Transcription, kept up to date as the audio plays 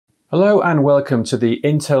Hello and welcome to the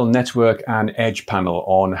Intel Network and Edge panel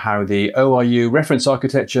on how the ORU reference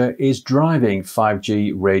architecture is driving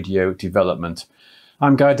 5G radio development.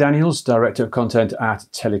 I'm Guy Daniels, Director of Content at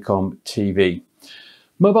TelecomTV.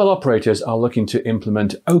 Mobile operators are looking to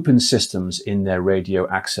implement open systems in their radio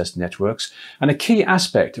access networks, and a key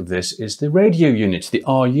aspect of this is the radio unit, the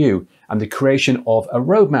RU, and the creation of a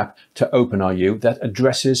roadmap to OpenRU that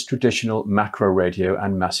addresses traditional macro radio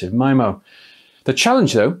and Massive MIMO. The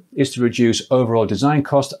challenge, though, is to reduce overall design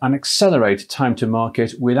cost and accelerate time to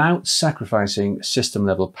market without sacrificing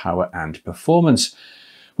system-level power and performance.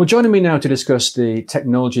 Well, joining me now to discuss the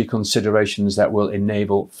technology considerations that will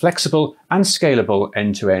enable flexible and scalable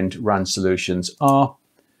end-to-end RAN solutions are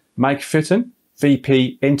Mike Fitton,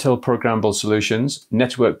 VP Intel Programmable Solutions,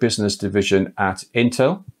 Network Business Division at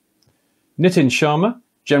Intel, Nitin Sharma,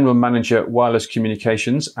 General Manager Wireless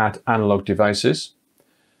Communications at Analog Devices,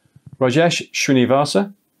 Rajesh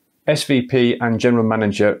Srinivasa, SVP and General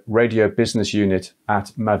Manager Radio Business Unit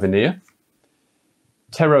at Mavenir,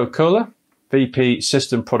 Tero Kola, VP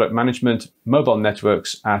System Product Management Mobile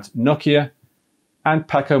Networks at Nokia, and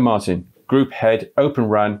Paco Martin, Group Head Open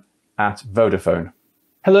RAN at Vodafone.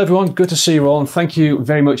 Hello everyone, good to see you all, and thank you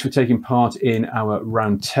very much for taking part in our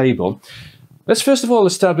round table. Let's first of all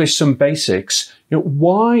establish some basics.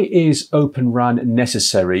 Why is Open RAN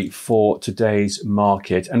necessary for today's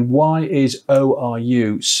market, and why is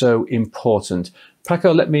ORU so important?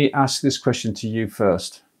 Paco, let me ask this question to you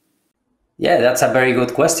first. Yeah, that's a very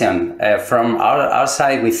good question. From our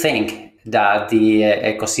side, we think that the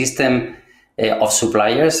ecosystem of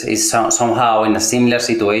suppliers is somehow in a similar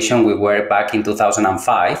situation we were back in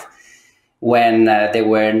 2005, when there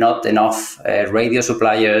were not enough radio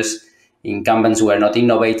suppliers. Incumbents were not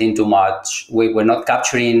innovating too much. We were not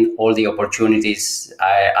capturing all the opportunities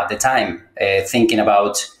at the time, thinking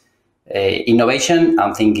about innovation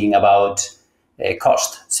and thinking about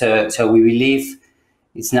cost. So we believe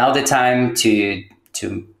it's now the time to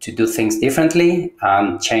do things differently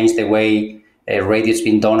and change the way radio's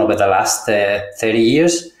been done over the last 30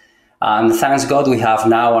 years. And thanks God we have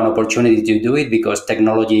now an opportunity to do it because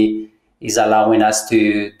technology is allowing us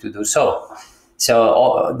to do so.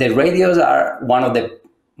 So the radios are one of the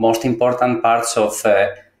most important parts of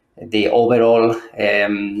the overall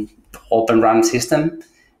Open RAN system.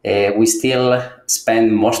 We still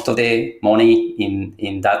spend most of the money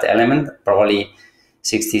in that element, probably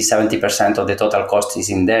 60–70% of the total cost is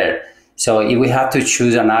in there. So if we have to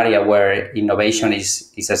choose an area where innovation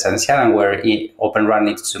is essential and where Open RAN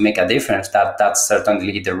needs to make a difference, that's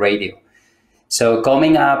certainly the radio. So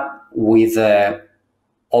coming up with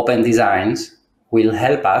open designs will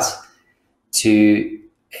help us to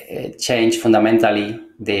change fundamentally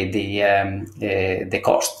the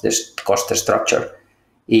cost structure.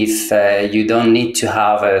 If you don't need to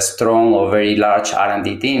have a strong or very large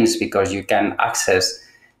R&D teams because you can access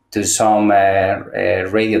to some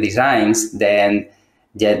radio designs, then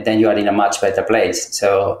you are in a much better place.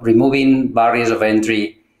 So removing barriers of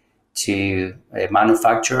entry to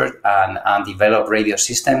manufacture and develop radio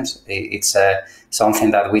systems, it's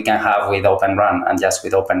something that we can have with Open RAN and just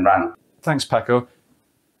with Open RAN. Thanks, Paco.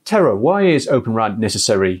 Tero, why is Open RAN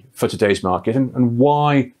necessary for today's market, and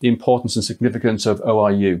why the importance and significance of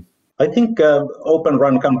ORU? I think Open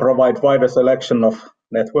RAN can provide wider selection of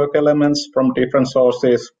network elements from different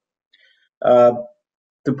sources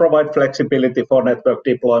to provide flexibility for network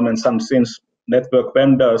deployments, and since network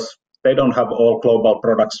vendors, they don't have all global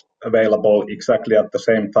products available exactly at the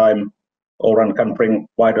same time, ORAN can bring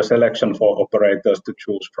wider selection for operators to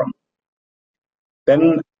choose from.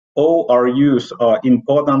 Then ORUs are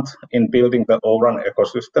important in building the ORAN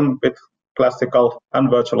ecosystem with classical and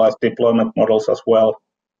virtualized deployment models as well.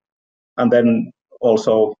 And then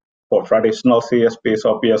also for traditional CSPs,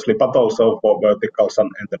 obviously, but also for verticals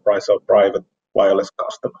and enterprise or private wireless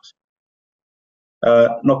customers.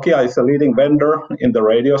 Nokia is a leading vendor in the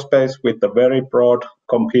radio space with a very broad,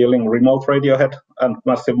 compelling remote radio head and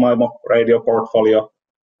Massive MIMO radio portfolio,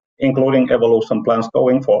 including evolution plans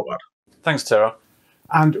going forward. Thanks, Tero.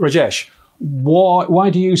 And Rajesh,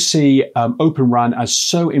 why do you see Open RAN as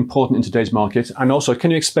so important in today's market? And also,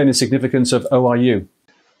 can you explain the significance of ORU?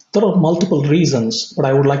 There are multiple reasons, but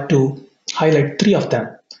I would like to highlight three of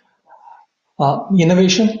them.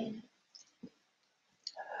 Innovation,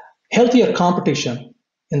 healthier competition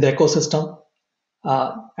in the ecosystem,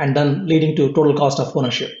 and then leading to total cost of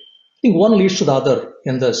ownership. I think one leads to the other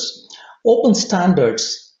in this. Open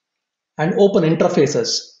standards and open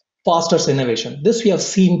interfaces fosters innovation. This we have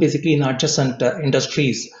seen basically in adjacent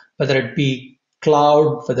industries, whether it be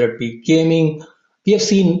cloud, whether it be gaming. We have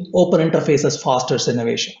seen open interfaces fosters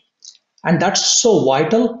innovation. And that's so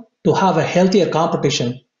vital to have a healthier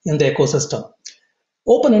competition in the ecosystem.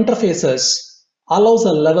 Open interfaces allows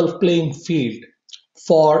a level playing field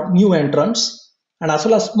for new entrants and as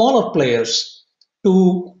well as smaller players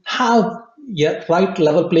to have a right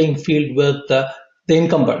level playing field with the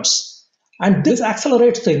incumbents. And this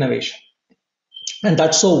accelerates the innovation. And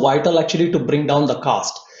that's so vital actually to bring down the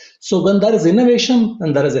cost. So when there is innovation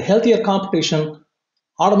and there is a healthier competition,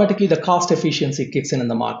 automatically the cost efficiency kicks in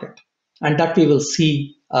the market. And that we will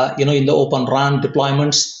see in the Open RAN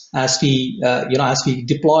deployments as we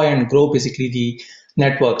deploy and grow basically the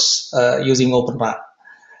networks using Open RAN.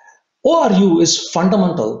 ORU is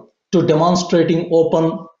fundamental to demonstrating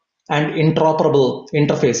open and interoperable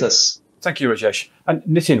interfaces. Thank you, Rajesh. And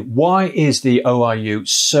Nitin, why is the ORU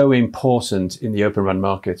so important in the Open RAN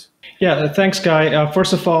market? Yeah, thanks, Guy.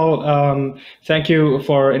 First of all, thank you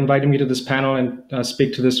for inviting me to this panel and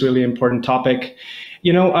speak to this really important topic.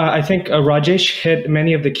 I think Rajesh hit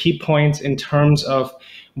many of the key points in terms of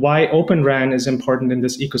why Open RAN is important in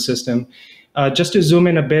this ecosystem. Just to zoom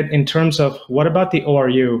in a bit in terms of what about the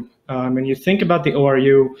ORU? When you think about the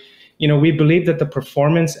ORU, we believe that the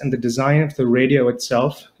performance and the design of the radio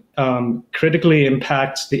itself critically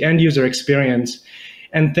impacts the end user experience,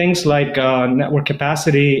 and things like network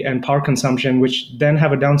capacity and power consumption, which then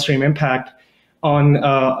have a downstream impact on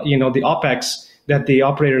the OpEx that the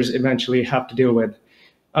operators eventually have to deal with.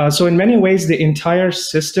 So in many ways, the entire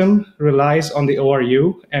system relies on the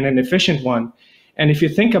ORU, and an efficient one. And if you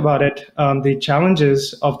think about it, the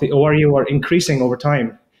challenges of the ORU are increasing over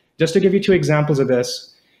time. Just to give you two examples of this,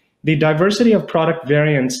 the diversity of product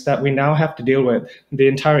variants that we now have to deal with, the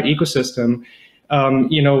entire ecosystem,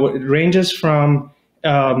 it ranges from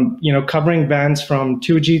covering bands from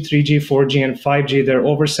 2G, 3G, 4G, and 5G. There are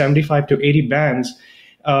over 75 to 80 bands.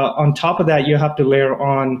 On top of that, you have to layer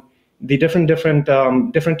on the different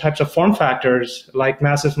types of form factors like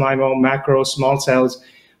Massive MIMO, macro, small cells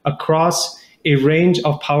across a range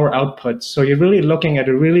of power outputs. So you're really looking at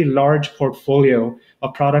a really large portfolio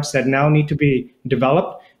of products that now need to be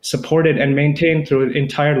developed, supported, and maintained through an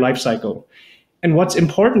entire life cycle. And what's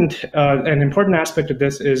important, an important aspect of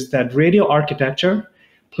this is that radio architecture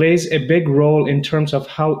plays a big role in terms of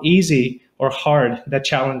how easy or hard that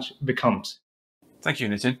challenge becomes. Thank you,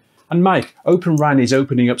 Nitin. And Mike, Open RAN is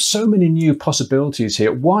opening up so many new possibilities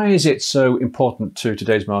here. Why is it so important to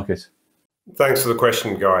today's market? Thanks for the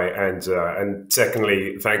question, Guy. And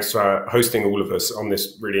secondly, thanks for hosting all of us on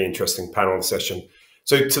this really interesting panel session.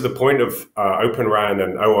 So to the point of Open RAN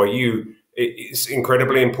and ORU, it's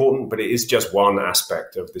incredibly important, but it is just one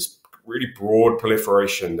aspect of this really broad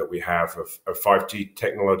proliferation that we have of 5G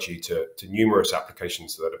technology to numerous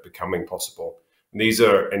applications that are becoming possible. And these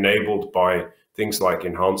are enabled by things like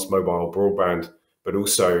enhanced mobile broadband, but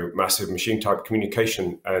also massive machine type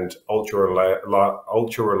communication and ultra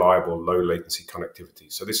reliable low latency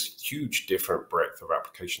connectivity. So this huge different breadth of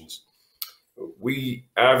applications.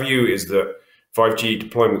 Our view is that 5G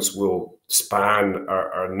deployments will span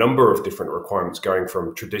a number of different requirements, going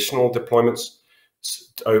from traditional deployments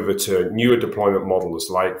over to newer deployment models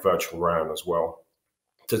like virtual RAN as well.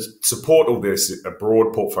 To support all this, a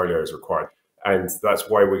broad portfolio is required. And that's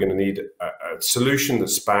why we're going to need a solution that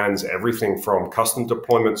spans everything from custom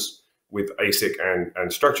deployments with ASIC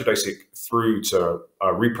and structured ASIC through to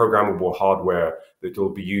reprogrammable hardware that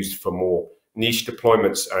will be used for more niche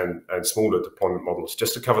deployments and smaller deployment models,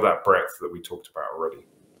 just to cover that breadth that we talked about already.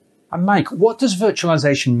 And Mike, what does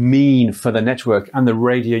virtualization mean for the network and the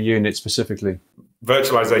radio unit specifically?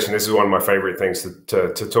 Virtualization, this is one of my favorite things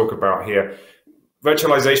to talk about here.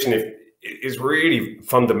 Virtualization is really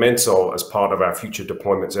fundamental as part of our future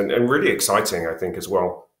deployments and really exciting, I think, as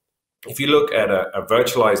well. If you look at a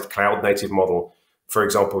virtualized cloud native model, for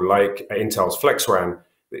example, like Intel's FlexRAN,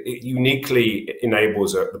 it uniquely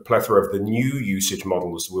enables the plethora of the new usage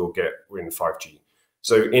models we'll get in 5G.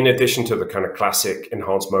 So in addition to the kind of classic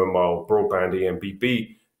enhanced mobile broadband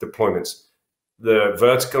eMBB deployments, the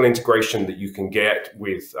vertical integration that you can get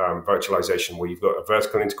with virtualization, where you've got a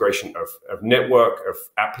vertical integration of network, of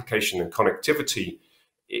application and connectivity,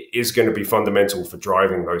 is going to be fundamental for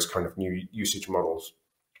driving those kind of new usage models.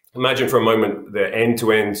 Imagine for a moment the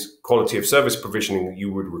end-to-end quality of service provisioning that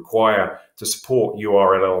you would require to support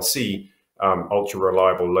URLLC,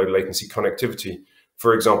 ultra-reliable, low-latency connectivity.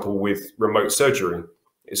 For example, with remote surgery,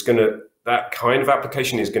 that kind of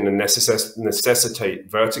application is going to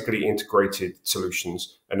necessitate vertically integrated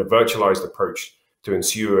solutions and a virtualized approach to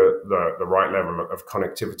ensure the right level of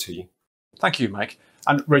connectivity. Thank you, Mike.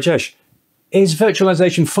 And Rajesh, is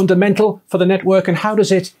virtualization fundamental for the network, and how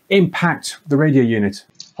does it impact the radio unit?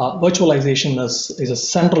 Virtualization is a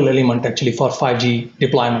central element actually for 5G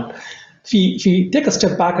deployment. If we take a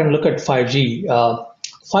step back and look at 5G,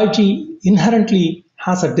 5G inherently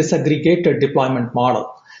has a disaggregated deployment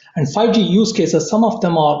model. And 5G use cases, some of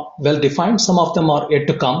them are well defined, some of them are yet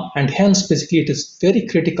to come, and hence basically it is very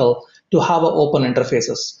critical to have open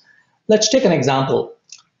interfaces. Let's take an example.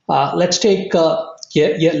 Let's take a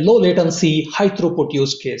low latency, high throughput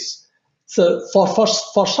use case. So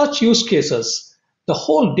for such use cases, the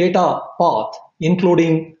whole data path,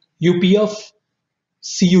 including UPF,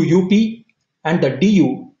 CUUP, and the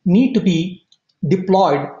DU, need to be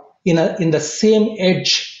deployed in the same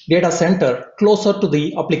edge data center closer to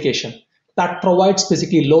the application. That provides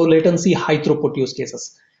basically low latency, high throughput use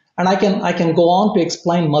cases. And I can go on to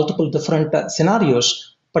explain multiple different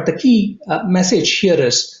scenarios, but the key message here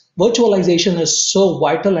is virtualization is so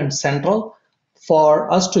vital and central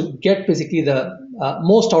for us to get basically the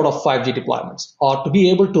most out of 5G deployments, or to be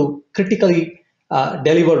able to critically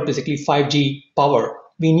deliver basically 5G power.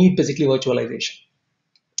 We need basically virtualization.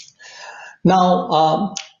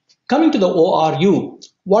 Now, coming to the ORU,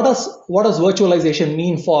 what does virtualization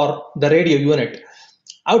mean for the radio unit?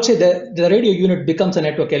 I would say the radio unit becomes a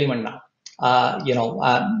network element now.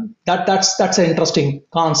 That's an interesting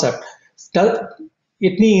concept.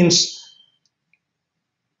 It means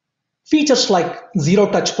features like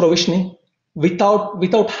zero-touch provisioning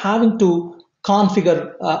without having to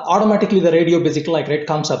configure automatically the radio. Basically, like it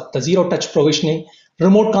comes up, the zero-touch provisioning,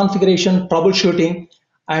 remote configuration, troubleshooting,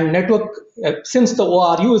 and network. Since the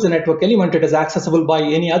ORU is a network element, it is accessible by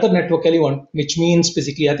any other network element, which means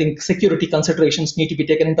basically I think security considerations need to be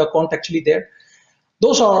taken into account actually there.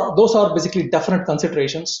 Those are basically definite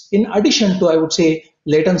considerations. In addition to, I would say,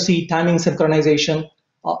 latency, timing synchronization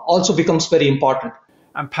also becomes very important.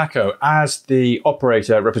 And Paco, as the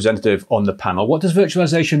operator representative on the panel, what does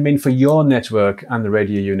virtualization mean for your network and the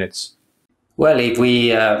radio units? Well, if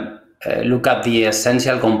we look at the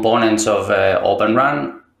essential components of Open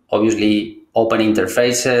RAN, obviously open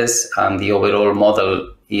interfaces and the overall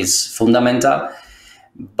model is fundamental,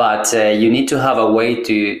 but you need to have a way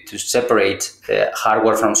to separate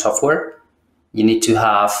hardware from software. You need to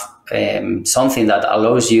have something that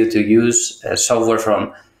allows you to use software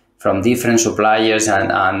from different suppliers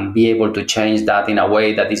and be able to change that in a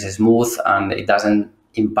way that is smooth and it doesn't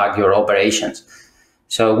impact your operations.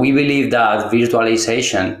 So we believe that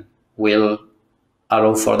virtualization will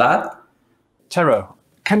allow for that. Tero,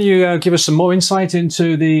 can you give us some more insight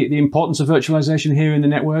into the importance of virtualization here in the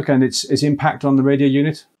network and its impact on the radio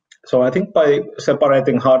unit? So I think by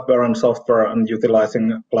separating hardware and software and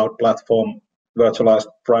utilizing a cloud platform, virtualized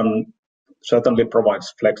RAN certainly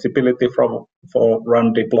provides flexibility for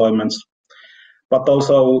RAN deployments, but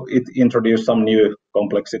also it introduced some new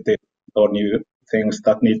complexity or new things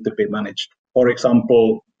that need to be managed. For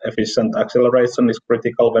example, efficient acceleration is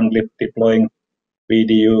critical when deploying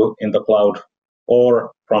VDU in the cloud,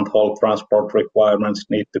 or front-haul transport requirements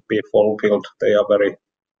need to be fulfilled. They are very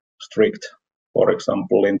strict, for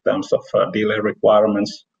example, in terms of delay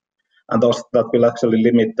requirements, and that will actually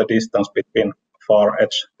limit the distance between far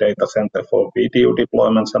edge data center for VDU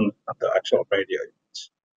deployments and the actual radio units.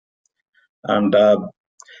 And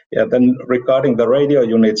then regarding the radio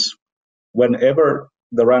units, whenever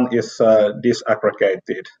the RAN is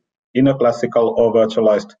disaggregated in a classical or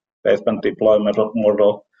virtualized baseband deployment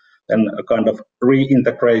model, then a kind of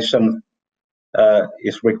reintegration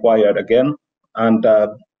is required again. And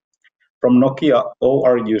from Nokia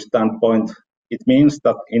ORU standpoint, it means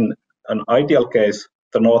that in an ideal case,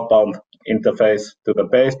 the northbound interface to the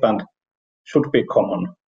baseband should be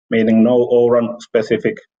common, meaning no O-RAN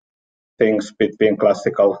specific things between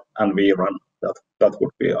classical and vRAN. That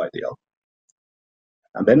would be ideal.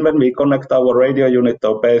 And then when we connect our radio unit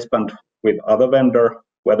or baseband with other vendor,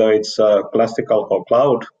 whether it's classical or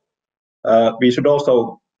cloud, we should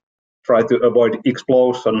also try to avoid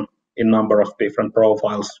explosion in number of different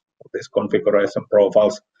profiles, these configuration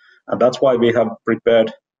profiles. And that's why we have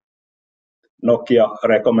prepared Nokia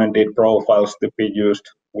recommended profiles to be used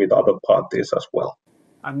with other parties as well.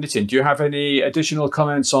 And Nitin, do you have any additional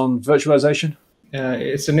comments on virtualization?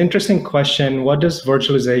 It's an interesting question. What does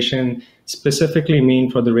virtualization specifically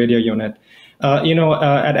mean for the radio unit? At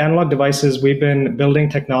Analog Devices, we've been building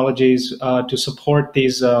technologies to support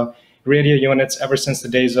these radio units ever since the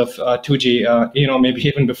days of 2G, maybe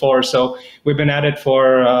even before. So we've been at it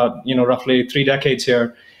for, roughly 3 decades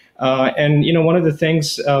here. And one of the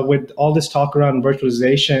things with all this talk around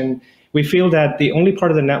virtualization, we feel that the only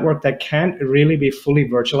part of the network that can't really be fully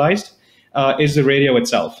virtualized is the radio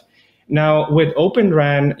itself. Now, with Open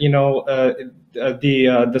RAN,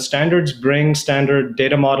 the standards bring standard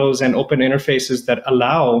data models and open interfaces that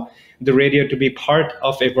allow the radio to be part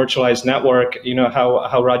of a virtualized network,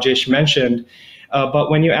 how Rajesh mentioned.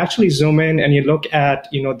 But when you actually zoom in and you look at,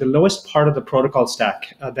 the lowest part of the protocol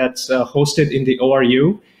stack that's hosted in the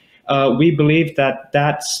ORU, we believe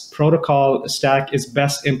that protocol stack is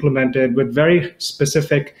best implemented with very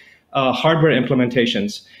specific hardware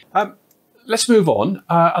implementations. Let's move on.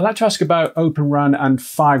 I'd like to ask about Open RAN and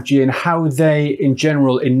 5G and how they, in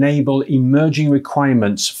general, enable emerging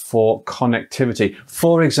requirements for connectivity.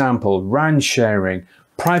 For example, RAN sharing,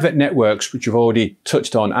 private networks, which you've already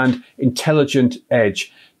touched on, and intelligent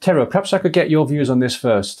edge. Tero, perhaps I could get your views on this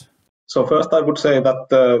first. So first, I would say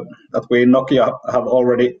that we Nokia have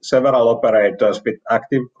already several operators with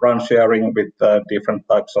active RAN sharing with different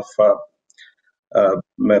types of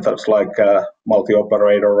methods like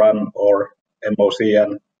multi-operator RAN or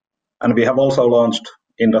MOCN. And we have also launched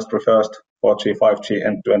industry-first 4G, 5G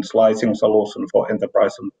end-to-end slicing solution for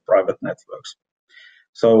enterprise and private networks.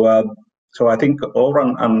 So I think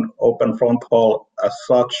O-RAN and open front haul as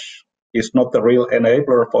such is not the real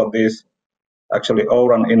enabler for this. Actually,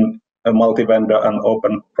 O-RAN in a multi-vendor and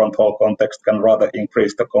open front haul context can rather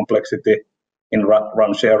increase the complexity in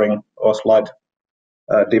RAN sharing or slide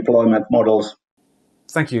deployment models.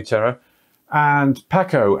 Thank you, Tero. And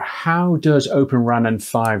Paco, how does Open RAN and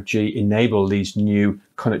 5G enable these new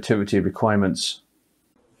connectivity requirements?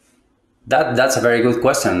 That's a very good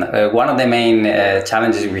question. One of the main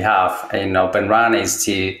challenges we have in Open RAN is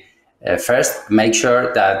to first make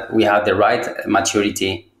sure that we have the right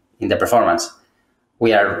maturity in the performance.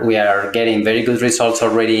 We are getting very good results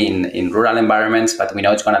already in rural environments, but we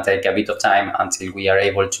know it's going to take a bit of time until we are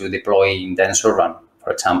able to deploy in dense urban,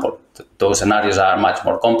 for example. Those scenarios are much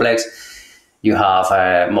more complex. You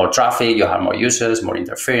have more traffic, you have more users, more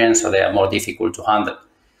interference, so they are more difficult to handle.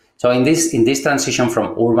 So in this transition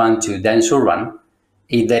from urban to dense urban,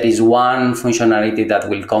 if there is one functionality that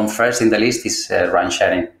will come first in the list is RAN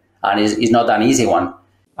sharing, and it's not an easy one.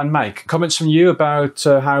 And Mike, comments from you about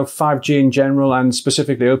how 5G in general and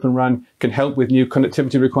specifically Open RAN can help with new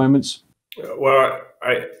connectivity requirements? Well,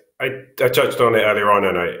 I touched on it earlier on,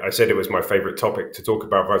 and I said it was my favorite topic to talk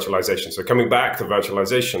about virtualization. So coming back to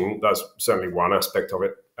virtualization, that's certainly one aspect of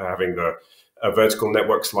it, having the vertical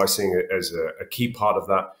network slicing as a key part of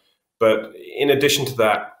that. But in addition to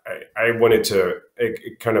that, I wanted to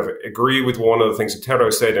kind of agree with one of the things that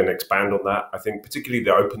Tero said and expand on that. I think particularly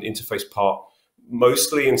the open interface part,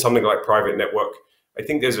 mostly in something like private network, I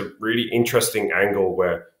think there's a really interesting angle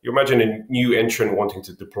where you imagine a new entrant wanting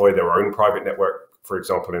to deploy their own private network, for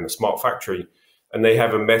example, in a smart factory, and they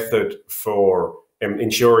have a method for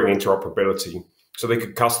ensuring interoperability. So they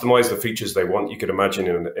could customize the features they want. You could imagine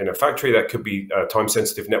in a factory that could be a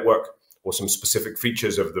time-sensitive network or some specific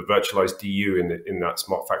features of the virtualized DU in that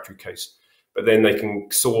smart factory case. But then they can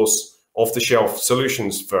source off-the-shelf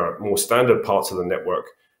solutions for more standard parts of the network,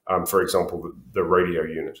 for example, the radio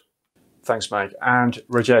unit. Thanks, Mike. And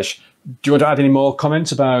Rajesh, do you want to add any more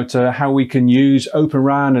comments about how we can use Open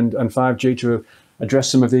RAN and 5G to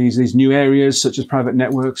address some of these new areas, such as private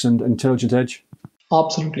networks and intelligent edge?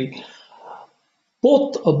 Absolutely.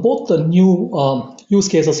 Both the new use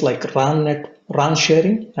cases like RAN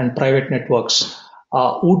sharing and private networks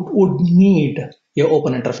would need an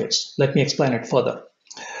open interface. Let me explain it further.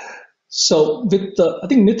 So I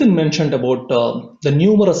think Nitin mentioned about the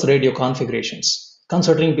numerous radio configurations,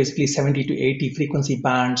 considering basically 70 to 80 frequency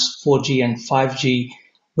bands, 4G and 5G,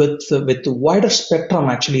 with the wider spectrum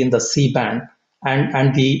actually in the C band,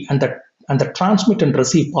 and the transmit and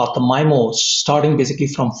receive part, the MIMO, starting basically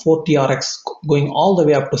from 4 TRX going all the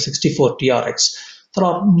way up to 64 TRX. There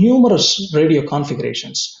are numerous radio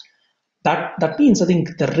configurations. That means I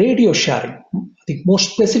think the radio sharing, I think more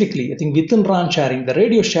specifically, I think within RAN sharing, the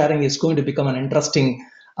radio sharing is going to become an interesting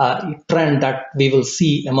trend that we will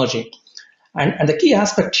see emerging. And the key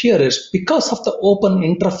aspect here is because of the open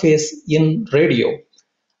interface in radio,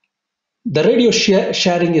 the radio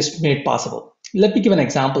sharing is made possible. Let me give an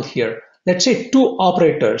example here. Let's say two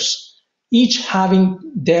operators, each having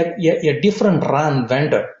a different RAN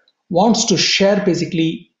vendor, wants to share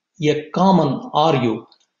basically a common RU.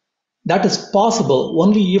 That is possible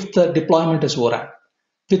only if the deployment is ORAN.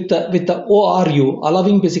 With the ORU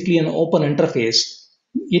allowing basically an open interface,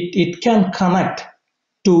 it can connect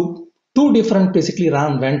to two different basically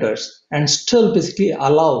RAN vendors and still basically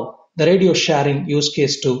allow the radio sharing use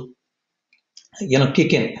case to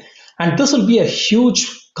kick in. And this will be a huge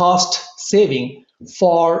cost saving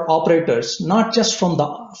for operators, not just from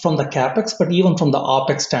the capex, but even from the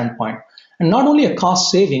opex standpoint. And not only a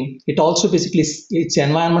cost saving, it also basically it's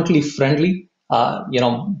environmentally friendly,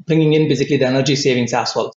 bringing in basically the energy savings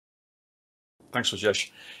as well. Thanks, Rajesh.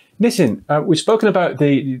 Nitin, we've spoken about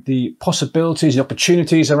the possibilities, the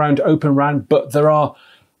opportunities around Open RAN, but there are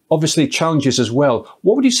obviously challenges as well.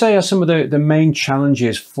 What would you say are some of the main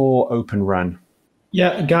challenges for Open RAN?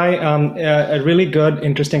 Yeah, Guy, a really good,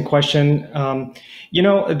 interesting question.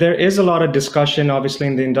 There is a lot of discussion, obviously,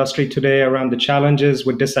 in the industry today around the challenges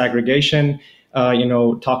with disaggregation.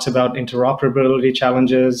 Talks about interoperability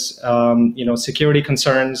challenges, security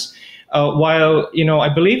concerns. While, I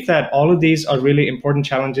believe that all of these are really important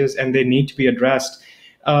challenges and they need to be addressed.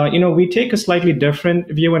 We take a slightly different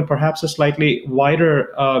view and perhaps a slightly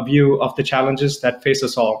wider view of the challenges that face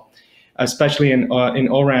us all, especially in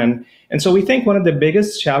ORAN. And so we think one of the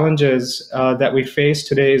biggest challenges that we face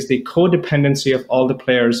today is the codependency of all the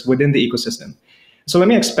players within the ecosystem. So let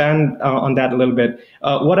me expand on that a little bit.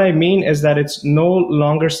 What I mean is that it's no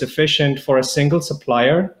longer sufficient for a single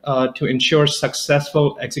supplier to ensure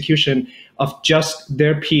successful execution of just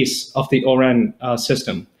their piece of the ORAN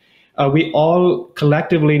system. We all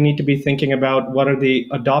collectively need to be thinking about what are the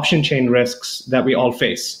adoption chain risks that we all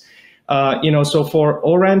face. So for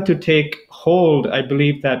ORAN to take hold, I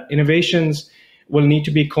believe that innovations will need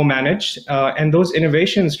to be co-managed, and those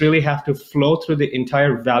innovations really have to flow through the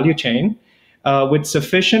entire value chain with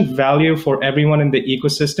sufficient value for everyone in the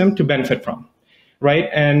ecosystem to benefit from, right?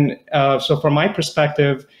 And so from my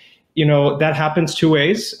perspective, that happens two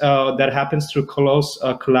ways. That happens through close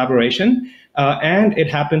collaboration, and it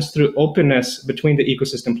happens through openness between the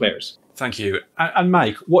ecosystem players. Thank you. And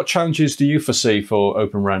Mike, what challenges do you foresee for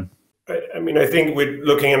Open RAN? I think we're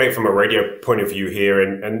looking at it from a radio point of view here,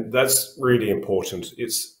 and that's really important.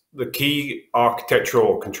 It's the key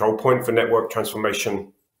architectural control point for network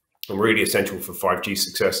transformation and really essential for 5G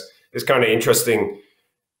success. It's kind of interesting.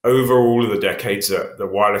 Over all of the decades that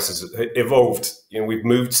wireless has evolved, we've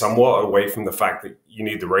moved somewhat away from the fact that you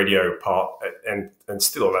need the radio part, and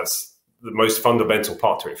still that's the most fundamental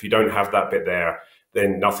part to it. If you don't have that bit there,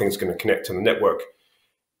 then nothing's going to connect to the network.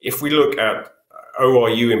 If we look at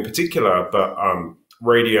ORU in particular, but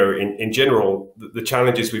radio in general, the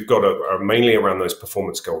challenges we've got are mainly around those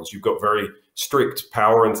performance goals. You've got very strict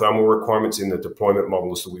power and thermal requirements in the deployment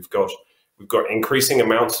models that we've got. We've got increasing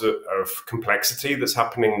amounts of complexity that's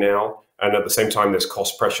happening now, and at the same time, there's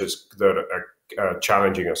cost pressures that are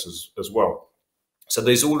challenging us as well. So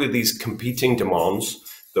there's all of these competing demands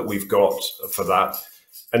that we've got for that.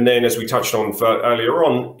 And then, as we touched on earlier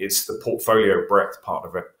on, it's the portfolio breadth part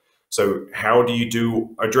of it. So how do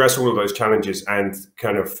you address all of those challenges and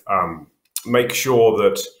kind of make sure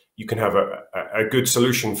that you can have a good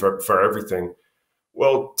solution for everything?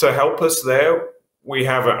 Well, to help us there, we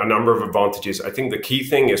have a number of advantages. I think the key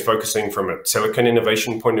thing is focusing from a silicon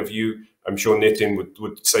innovation point of view. I'm sure Nitin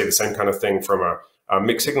would say the same kind of thing from a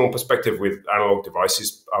mixed signal perspective with analog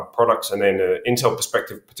devices products, and then an Intel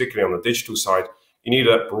perspective, particularly on the digital side. You need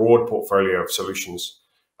a broad portfolio of solutions.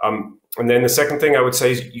 And then the second thing I would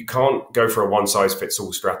say is you can't go for a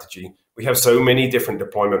one-size-fits-all strategy. We have so many different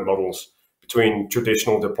deployment models, between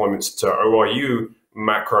traditional deployments to ORU,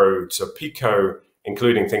 macro to Pico,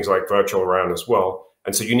 including things like virtual RAN as well.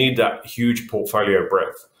 And so you need that huge portfolio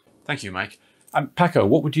breadth. Thank you, Mike. And Paco,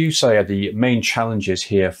 what would you say are the main challenges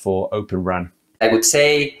here for Open RAN? I would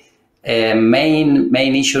say main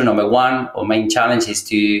issue number one, or main challenge, is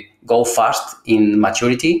to go fast in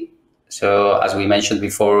maturity. So as we mentioned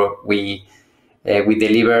before, we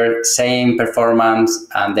deliver same performance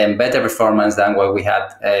and then better performance than what we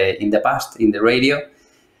had in the past in the radio.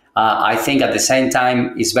 I think at the same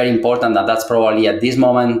time, it's very important, and that's probably at this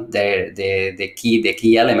moment the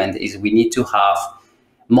key element is we need to have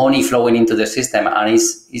money flowing into the system, and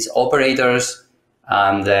it's operators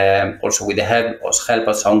and also with the help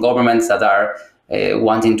of some governments that are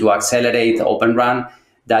wanting to accelerate Open RAN,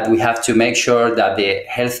 that we have to make sure that the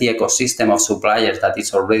healthy ecosystem of suppliers that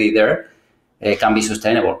is already there can be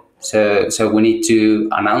sustainable. So we need to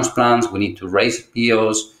announce plans, we need to raise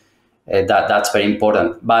POs. That's very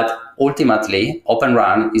important. But ultimately, Open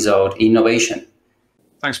RAN is about innovation.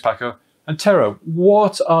 Thanks, Paco. And Tero,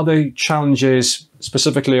 what are the challenges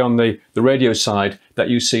specifically on the radio side that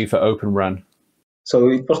you see for Open RAN? So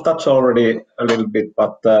it was touched already a little bit,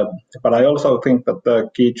 but I also think that the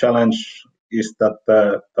key challenge is that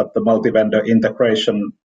the multi-vendor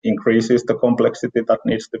integration increases the complexity that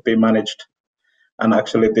needs to be managed. And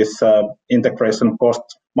actually this integration cost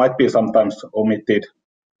might be sometimes omitted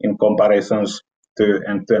in comparisons to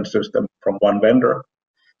end-to-end system from one vendor.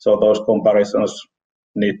 So those comparisons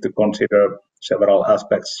need to consider several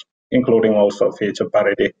aspects, including also feature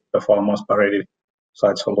parity, performance parity,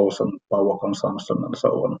 site solution, power consumption, and so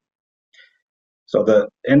on. So the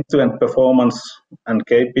end-to-end performance and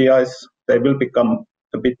KPIs, they will become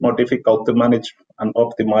a bit more difficult to manage and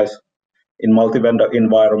optimize in multi-vendor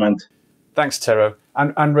environment. Thanks, Tero.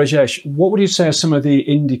 And Rajesh, what would you say are some of the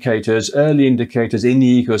indicators, early indicators in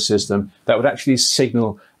the ecosystem that would actually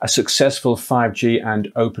signal a successful 5G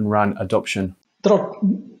and Open RAN adoption? There are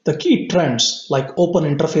the key trends like open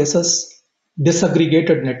interfaces,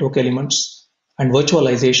 disaggregated network elements, and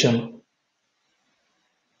virtualization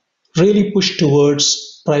really push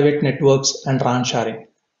towards private networks and RAN sharing.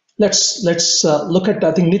 Let's look at,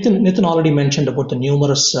 I think Nitin already mentioned about the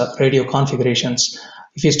numerous radio configurations.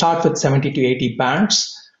 If you start with 70 to 80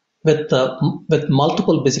 bands with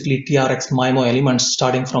multiple basically TRX MIMO elements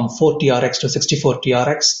starting from 4 TRX to 64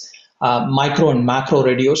 TRX, micro and macro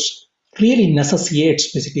radios really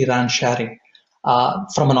necessitates basically RAN sharing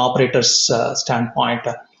from an operator's standpoint.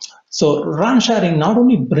 So RAN sharing not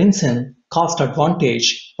only brings in cost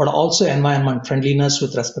advantage, but also environment friendliness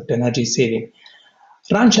with respect to energy saving.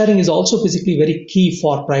 RAN sharing is also basically very key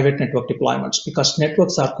for private network deployments because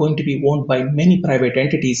networks are going to be owned by many private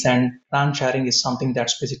entities, and RAN sharing is something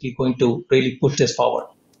that's basically going to really push this forward.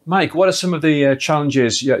 Mike, what are some of the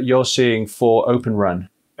challenges you're seeing for Open RAN?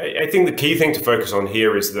 I think the key thing to focus on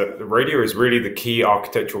here is that the radio is really the key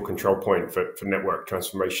architectural control point for network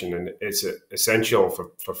transformation, and it's essential for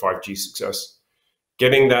 5G success.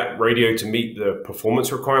 Getting that radio to meet the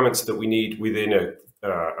performance requirements that we need within a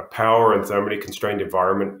power and thermally constrained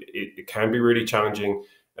environment, it can be really challenging.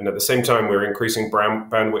 And at the same time, we're increasing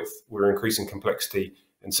bandwidth, we're increasing complexity,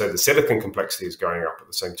 and so the silicon complexity is going up at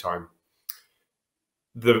the same time.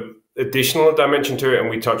 The additional dimension to it, and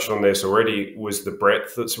we touched on this already, was the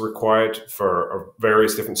breadth that's required for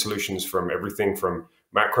various different solutions, from everything from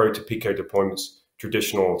macro to pico deployments,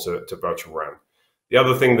 traditional to virtual RAN. The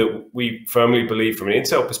other thing that we firmly believe from an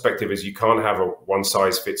Intel perspective is you can't have a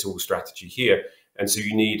one-size-fits-all strategy here. And so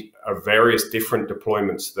you need various different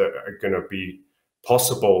deployments that are going to be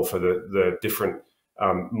possible for the different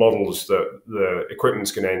models that the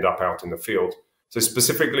equipment's going to end up out in the field. So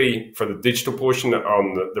specifically for the digital portion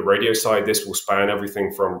on the radio side, this will span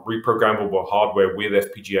everything from reprogrammable hardware with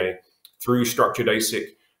FPGA through structured ASIC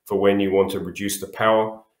for when you want to reduce the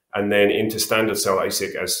power, and then into standard cell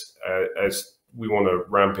ASIC as we want to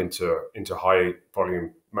ramp into high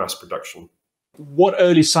volume mass production. What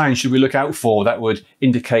early signs should we look out for that would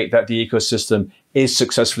indicate that the ecosystem is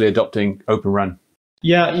successfully adopting Open RAN?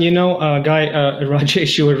 Yeah, Guy,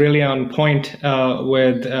 Rajesh, you were really on point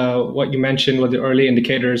with what you mentioned with the early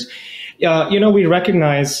indicators. We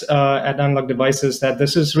recognize at Analog Devices that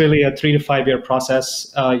this is really a 3 to 5 year process.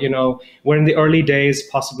 We're in the early days,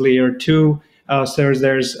 possibly year 2. So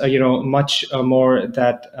there's much more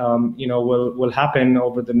that will happen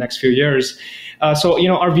over the next few years.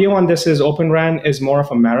 So our view on this is Open RAN is more of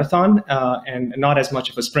a marathon and not as much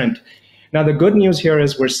of a sprint. Now the good news here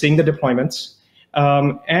is we're seeing the deployments,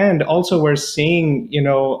 and also we're seeing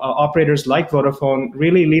operators like Vodafone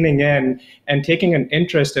really leaning in and taking an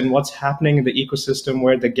interest in what's happening in the ecosystem,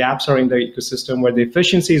 where the gaps are in the ecosystem, where the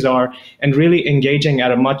efficiencies are, and really engaging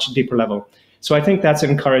at a much deeper level. So I think that's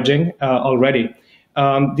encouraging already.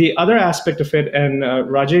 The other aspect of it, and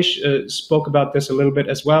Rajesh spoke about this a little bit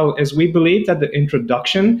as well, is we believe that the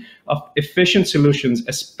introduction of efficient solutions,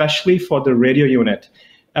 especially for the radio unit,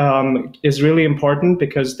 is really important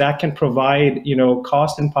because that can provide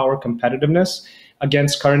cost and power competitiveness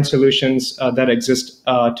against current solutions that exist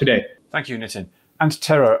today. Thank you, Nitin. And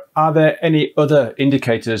Tero, are there any other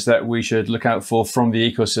indicators that we should look out for from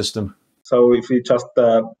the ecosystem? So if we just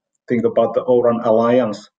think about the O-RAN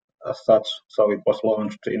Alliance as such, so it was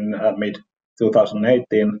launched in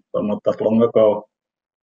mid-2018, so not that long ago.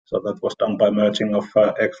 So that was done by merging of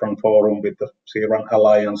X-RAN Forum with the C-RAN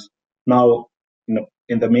Alliance. Now,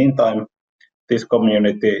 in the meantime, this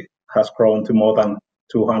community has grown to more than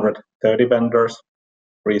 230 vendors,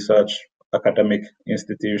 research, academic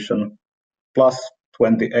institution, plus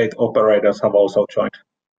 28 operators have also joined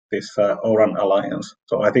this O-RAN Alliance.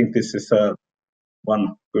 So I think this is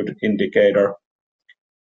one good indicator.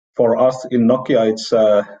 For us in Nokia,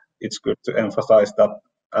 it's good to emphasize that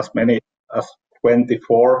as many as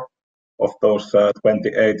 24 of those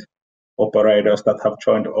 28 operators that have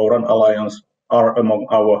joined O-RAN Alliance are among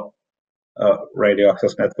our radio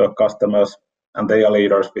access network customers, and they are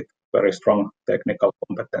leaders with very strong technical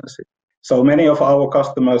competency. So many of our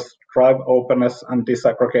customers drive openness and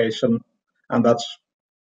disaggregation, and that's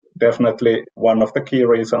definitely one of the key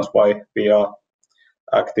reasons why we are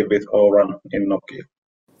active with O-RAN in Nokia.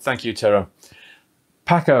 Thank you, Tero.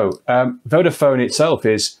 Paco, Vodafone itself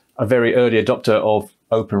is a very early adopter of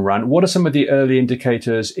Open RAN. What are some of the early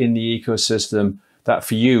indicators in the ecosystem that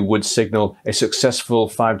for you would signal a successful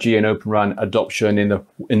 5G and Open RAN adoption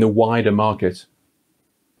in the wider market?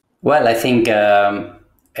 Well, I think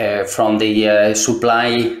from the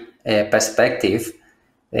supply perspective,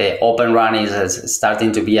 Open RAN is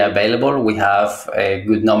starting to be available. We have a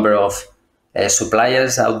good number of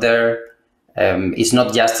suppliers out there. It's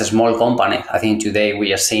not just a small company. I think today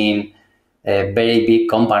we are seeing very big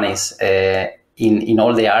companies in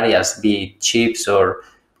all the areas, be it chips or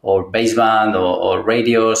baseband or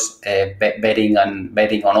radios, betting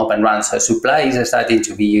on Open RAN. So supply is starting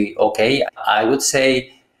to be okay. I would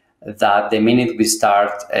say that the minute we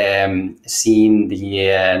start seeing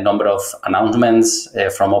the number of announcements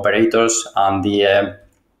from operators and the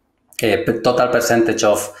total percentage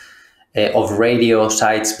of radio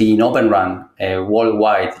sites being Open RAN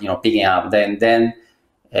worldwide, picking up, then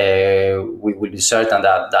we will be certain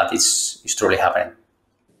that is truly happening.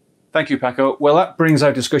 Thank you, Paco. Well, that brings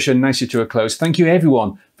our discussion nicely to a close. Thank you,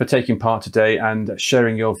 everyone, for taking part today and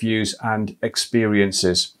sharing your views and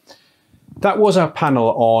experiences. That was our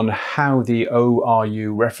panel on how the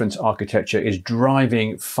ORU reference architecture is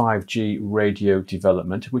driving 5G radio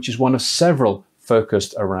development, which is one of several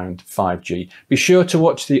focused around 5G. Be sure to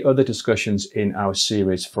watch the other discussions in our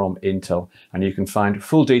series from Intel, and you can find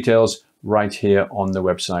full details right here on the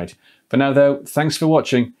website. For now, though, thanks for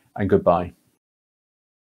watching and goodbye.